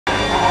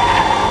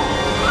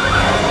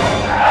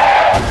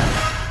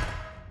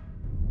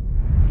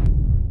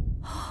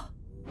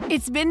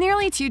It's been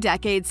nearly 2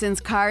 decades since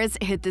Cars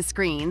hit the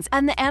screens,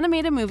 and the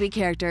animated movie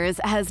characters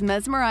has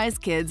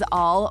mesmerized kids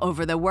all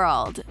over the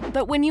world.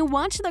 But when you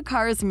watch the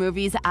Cars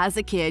movies as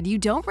a kid, you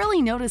don't really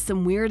notice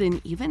some weird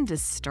and even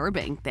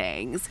disturbing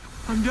things.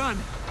 I'm done.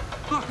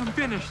 Look, I'm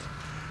finished.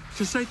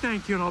 Just say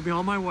thank you and I'll be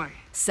on my way.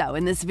 So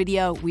in this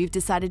video, we've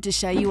decided to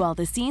show you all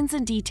the scenes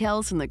and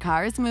details from the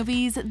Cars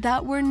movies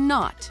that were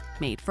not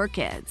made for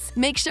kids.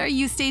 Make sure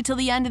you stay till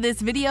the end of this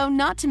video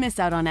not to miss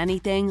out on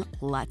anything.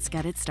 Let's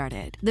get it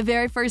started. The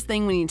very first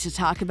thing we need to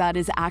talk about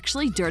is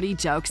actually dirty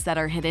jokes that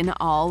are hidden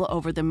all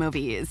over the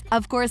movies.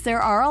 Of course,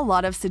 there are a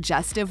lot of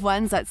suggestive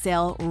ones that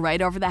sail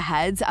right over the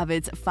heads of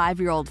its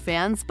 5-year-old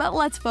fans, but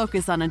let's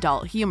focus on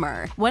adult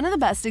humor. One of the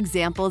best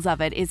examples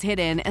of it is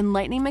hidden in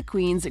Lightning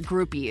McQueen's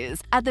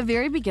Groupies. At the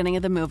very beginning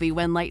of the movie,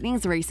 when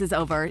Lightning's races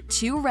over,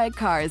 2 red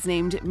cars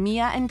named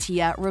Mia and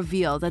Tia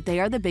reveal that they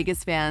are the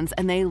biggest fans,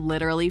 and they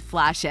literally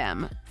flash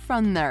him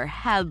from their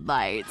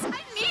headlights. I'm Mia.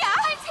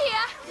 I'm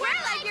Tia. We're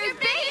like your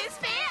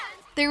biggest fans.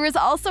 There was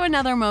also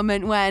another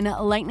moment when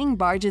Lightning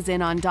barges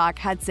in on Doc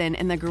Hudson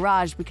in the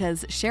garage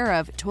because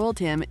Sheriff told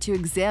him to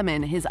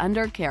examine his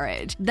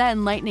undercarriage.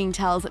 Then Lightning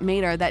tells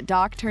Mater that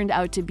Doc turned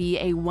out to be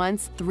a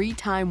once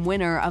 3-time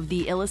winner of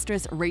the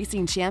Illustrious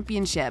Racing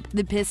Championship,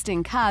 the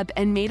Piston Cup,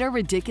 and Mater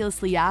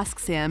ridiculously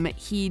asks him,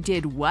 he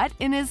did what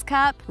in his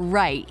cup?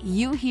 Right,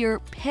 you hear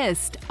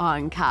pissed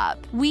on cup.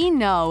 We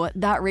know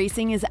that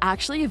racing is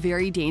actually a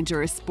very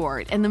dangerous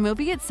sport, and the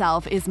movie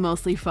itself is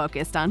mostly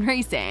focused on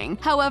racing.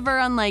 However,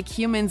 unlike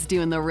humans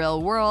do in the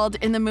real world,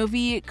 in the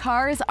movie,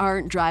 cars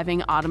aren't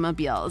driving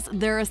automobiles.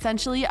 They're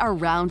essentially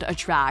around a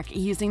track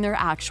using their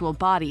actual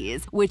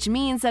bodies, which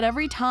means that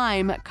every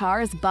time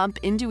cars bump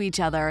into each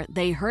other,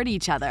 they hurt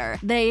each other.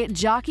 They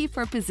jockey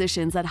for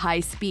positions at high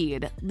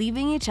speed,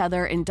 leaving each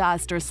other in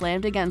dust or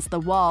slammed against the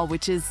wall,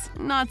 which is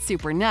not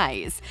super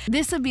nice.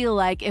 This would be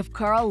like if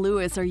Carl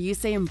Lewis or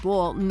Usain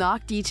Bolt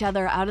knocked each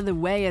other out of the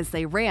way as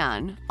they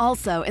ran.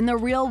 Also, in the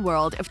real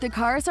world, if the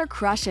cars are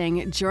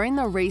crushing during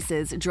the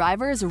races,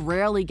 drivers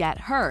rarely get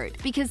hurt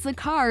because the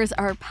cars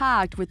are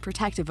packed with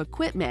protective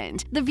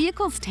equipment. The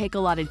vehicles take a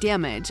lot of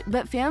damage,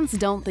 but fans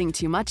don't think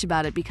too much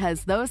about it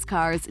because those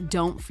cars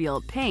don't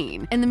feel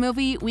pain. In the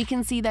movie, we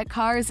can see that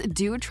cars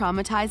do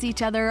traumatize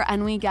each other,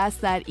 and we guess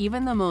that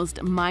even the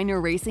most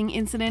minor racing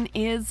incident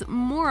is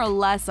more or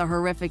less a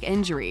horrific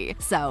injury.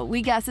 So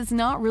we guess it's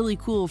not really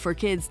cool for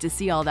kids to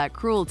see all that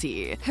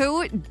cruelty.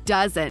 Who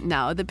doesn't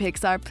know the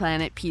Pixar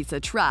Planet Pizza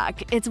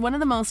truck? It's one of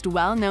the most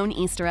well-known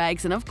Easter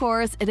eggs, and of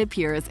course, it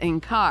appears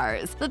in Cars.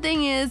 The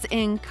thing is,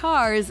 in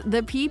Cars,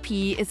 the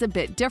PP is a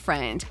bit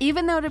different.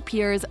 Even though it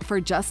appears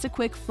for just a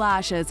quick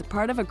flash as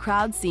part of a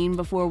crowd scene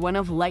before one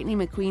of Lightning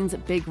McQueen's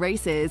big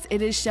races,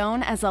 it is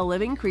shown as a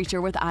living creature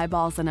with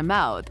eyeballs and a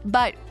mouth.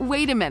 But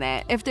wait a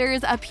minute, if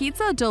there's a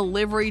pizza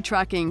delivery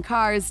truck in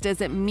Cars,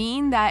 does it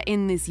mean that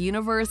in this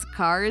universe,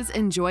 cars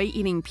enjoy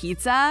eating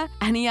pizza?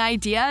 Any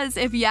ideas?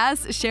 If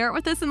yes, share it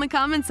with us in the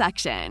comment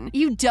section.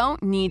 You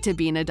don't need to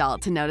be an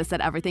adult to notice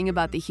that everything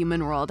about the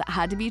human world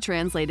had to be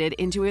translated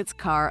into its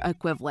car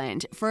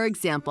equivalent. For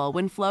example,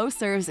 when Flo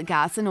serves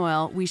gas and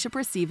oil, we should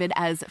perceive it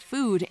as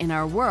food in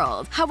our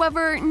world.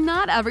 However,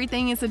 not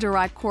everything is a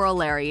direct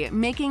corollary,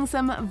 making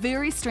some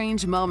very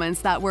strange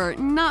moments that were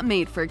not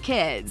made for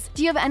kids.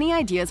 Do you have any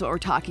ideas what we're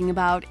talking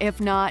about?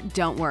 If not,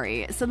 don't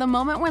worry. So the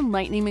moment when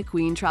Lightning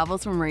McQueen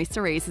travels from race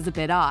to race is a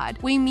bit odd.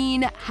 We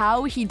mean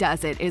how he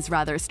does it is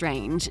rather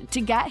strange.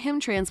 To get him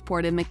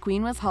transported,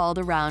 McQueen was hauled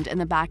around in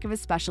the back of a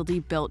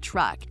specialty-built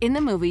truck. In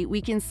the movie,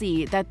 we can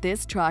see that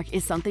this truck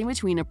is something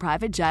between a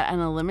private jet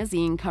and a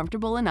limousine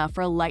comfortable enough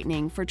for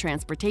Lightning for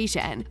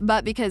transportation.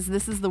 But because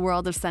this is the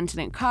world of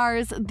sentient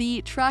cars,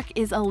 the truck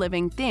is a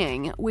living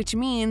thing, which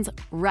means,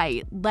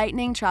 right,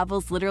 Lightning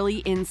travels literally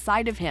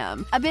inside of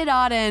him. A bit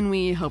odd, and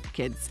we hope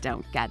kids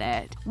don't get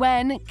it.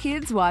 When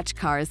kids watch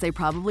Cars, they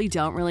probably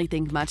don't really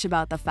think much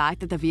about the fact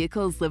that the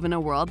vehicles live in a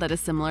world that is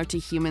similar to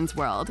humans'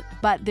 world,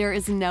 but there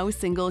is no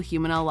single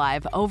human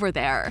alive over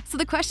there. So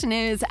the question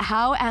is,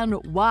 how and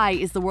why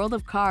is the world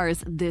of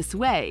Cars this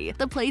way?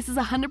 The place is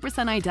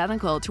 100%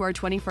 identical to our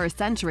 21st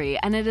century,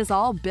 and it is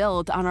all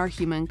built on our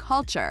human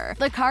culture.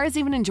 The cars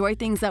even enjoy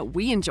things that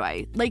we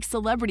enjoy, like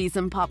celebrities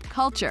and pop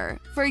culture.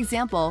 For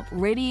example,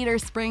 Radiator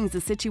Springs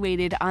is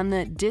situated on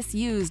the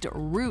disused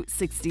Route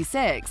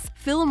 66.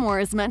 Fillmore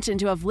is mentioned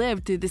to have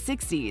lived through the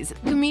 60s.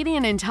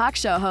 Comedian and talk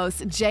show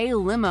host Jay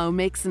Limo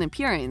makes an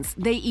appearance.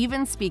 They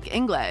even speak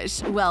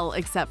English. Well,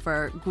 except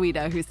for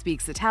Guido, who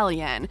speaks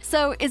Italian.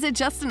 So is it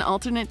just an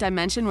alternate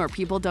dimension where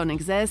people don't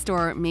exist,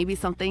 or maybe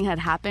something had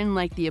happened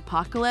like the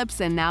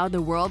apocalypse and now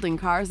the world in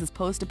Cars is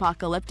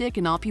post-apocalyptic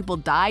and all people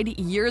died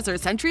years or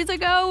centuries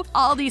ago?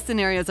 All these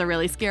scenarios are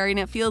really scary, and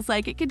it feels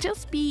like it could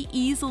just be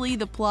easily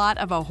the plot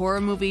of a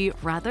horror movie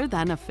rather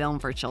than a film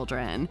for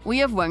children. We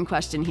have one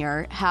question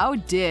here. How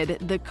did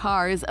the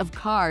cars of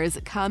Cars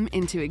come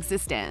into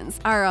existence?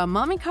 Are a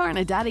mommy car and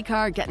a daddy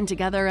car getting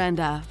together and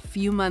a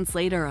few months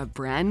later a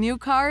brand new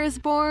car is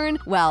born?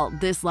 Well,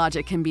 this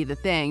logic can be the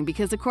thing,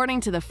 because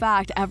according to the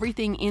fact,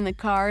 everything in the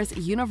Cars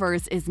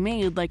universe is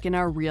made like in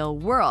our real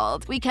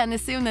world. We can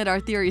assume that admit our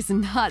theory's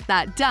not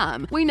that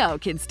dumb. We know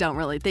kids don't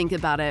really think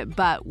about it,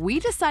 but we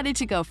decided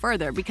to go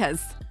further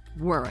because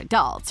we're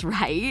adults,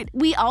 right?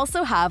 We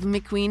also have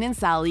McQueen and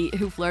Sally,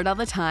 who flirt all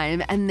the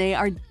time, and they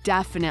are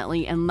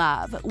definitely in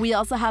love. We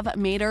also have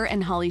Mater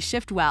and Holly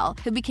Shiftwell,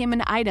 who became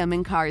an item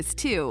in Cars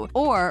 2,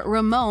 or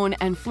Ramon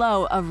and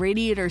Flo of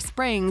Radiator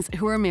Springs,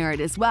 who are married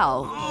as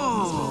well.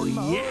 Oh,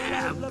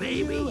 yeah,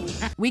 baby.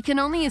 We can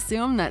only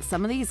assume that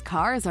some of these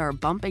cars are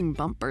bumping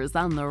bumpers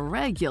on the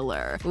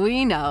regular.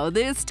 We know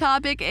this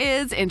topic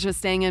is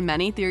interesting and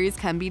many theories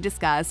can be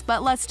discussed,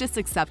 but let's just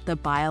accept the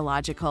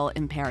biological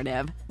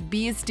imperative.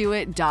 Bees do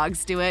it,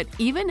 dogs do it,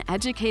 even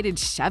educated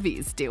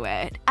Chevys do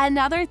it.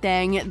 Another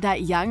thing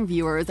that young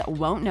viewers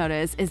won't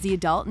notice is the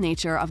adult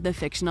nature of the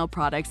fictional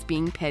products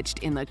being pitched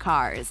in the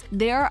cars.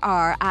 There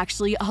are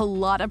actually a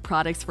lot of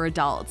products for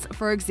adults.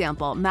 For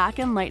example, Mac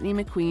and Lightning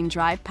McQueen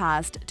drive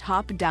past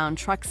Top Down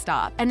Truck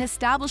Stop, an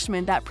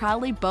establishment that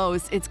proudly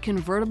boasts its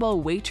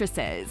convertible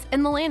waitresses.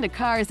 In the land of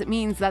cars, it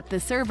means that the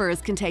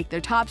servers can take their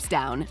tops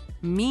down,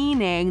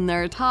 meaning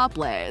they're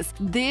topless.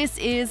 This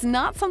is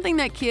not something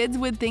that kids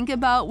would think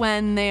about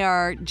when they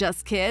are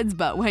just kids,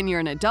 but when you're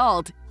an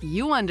adult,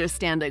 you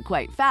understand it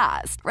quite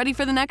fast. Ready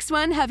for the next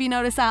one? Have you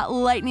noticed that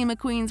Lightning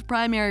McQueen's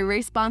primary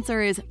race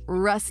sponsor is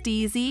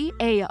Rust-Easy,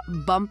 a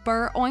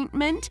bumper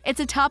ointment? It's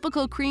a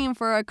topical cream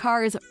for a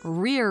car's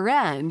rear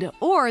end,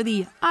 or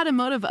the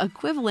automotive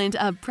equivalent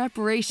of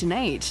Preparation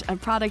H, a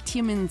product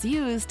humans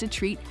use to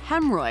treat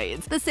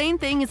hemorrhoids. The same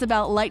thing is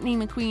about Lightning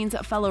McQueen's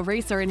fellow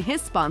racer and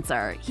his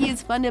sponsor. He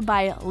is funded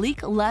by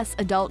Leak-Less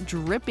Adult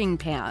Dripping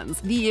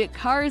Pans, the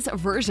car's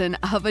version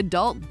of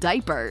adult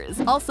diapers.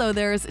 Also,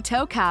 there's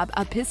Toe Cap,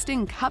 a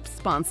piston cup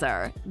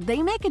sponsor.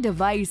 They make a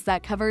device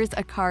that covers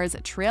a car's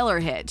trailer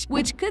hitch,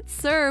 which could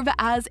serve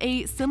as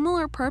a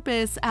similar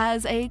purpose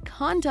as a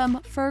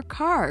condom for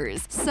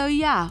cars. So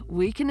yeah,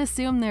 we can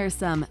assume there's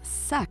some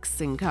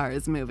sex in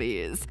Cars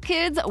movies.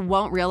 Kids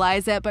won't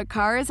realize it, but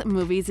Cars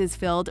movies is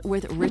filled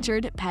with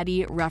Richard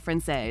Petty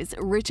references.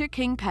 Richard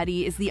King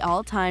Petty is the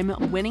all-time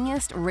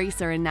winningest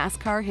racer in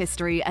NASCAR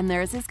history, and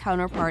there's his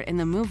counterpart in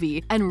the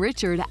movie, and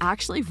Richard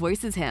actually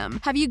voices him.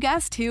 Have you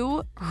guessed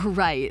who?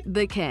 Right,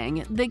 the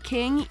King. The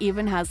King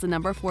even has the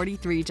number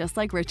 43 just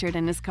like Richard,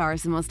 and his car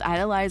is the most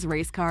idolized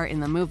race car in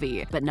the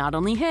movie. But not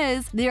only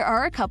his, there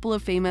are a couple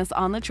of famous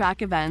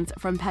on-the-track events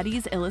from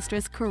Petty's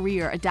illustrious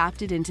career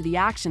adapted into the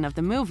action of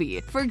the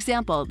movie. For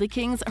example, the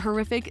King's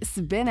horrific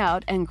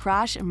spin-out and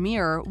crash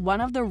mirror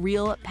one of the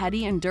real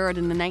Petty endured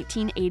in the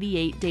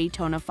 1988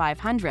 Daytona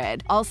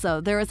 500. Also,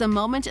 there is a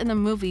moment in the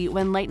movie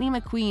when Lightning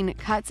McQueen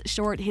cuts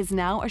short his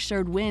now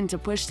assured win to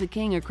push the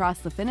King across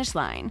the finish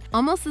line.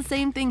 Almost the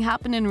same thing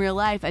happened in real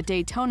life at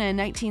Daytona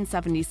in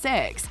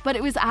 1976, but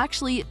it was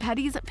actually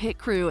Petty's pit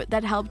crew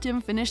that helped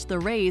him finish the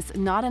race,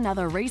 not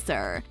another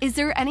racer. Is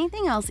there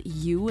anything else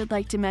you would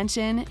like to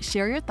mention?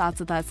 Share your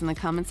thoughts with us in the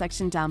comment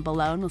section down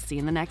below, and we'll see you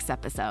in the next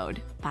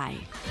episode. Bye.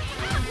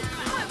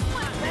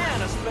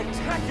 Man, a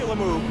spectacular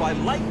move by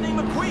Lightning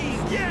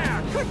McQueen!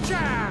 Yeah, good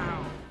job!